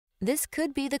This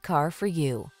could be the car for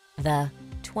you. The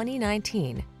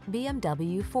 2019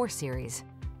 BMW 4 Series.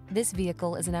 This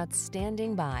vehicle is an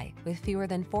outstanding buy with fewer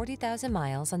than 40,000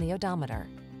 miles on the odometer.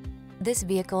 This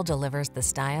vehicle delivers the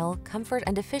style, comfort,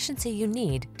 and efficiency you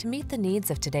need to meet the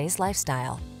needs of today's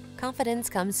lifestyle. Confidence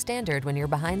comes standard when you're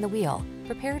behind the wheel,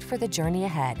 prepared for the journey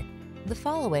ahead. The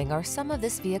following are some of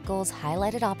this vehicle's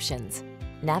highlighted options: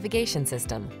 navigation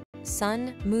system,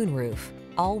 sun, moonroof,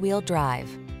 all-wheel drive,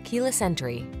 keyless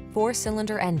entry,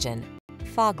 4-cylinder engine,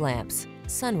 fog lamps,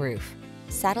 sunroof,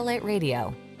 satellite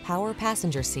radio, power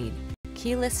passenger seat,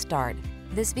 keyless start.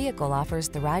 This vehicle offers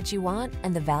the ride you want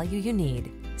and the value you need.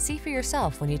 See for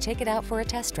yourself when you take it out for a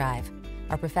test drive.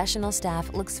 Our professional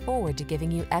staff looks forward to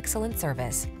giving you excellent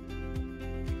service.